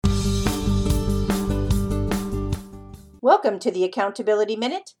Welcome to the Accountability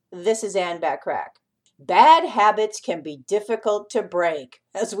Minute. This is Ann Backrack. Bad habits can be difficult to break,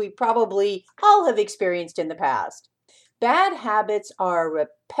 as we probably all have experienced in the past. Bad habits are a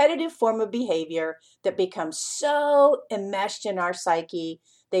repetitive form of behavior that becomes so enmeshed in our psyche,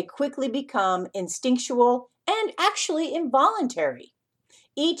 they quickly become instinctual and actually involuntary.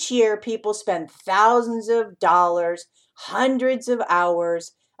 Each year, people spend thousands of dollars, hundreds of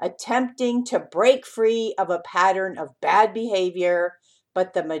hours attempting to break free of a pattern of bad behavior,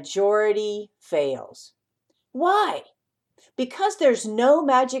 but the majority fails. Why? Because there's no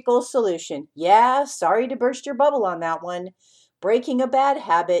magical solution. Yeah, sorry to burst your bubble on that one. Breaking a bad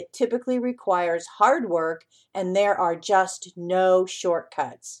habit typically requires hard work, and there are just no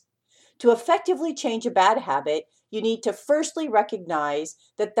shortcuts. To effectively change a bad habit, you need to firstly recognize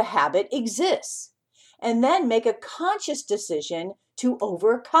that the habit exists, and then make a conscious decision to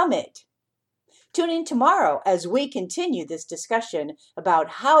overcome it. Tune in tomorrow as we continue this discussion about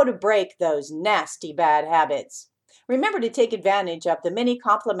how to break those nasty bad habits. Remember to take advantage of the many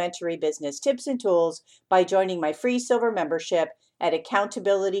complimentary business tips and tools by joining my free silver membership at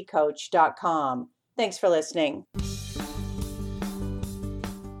accountabilitycoach.com. Thanks for listening.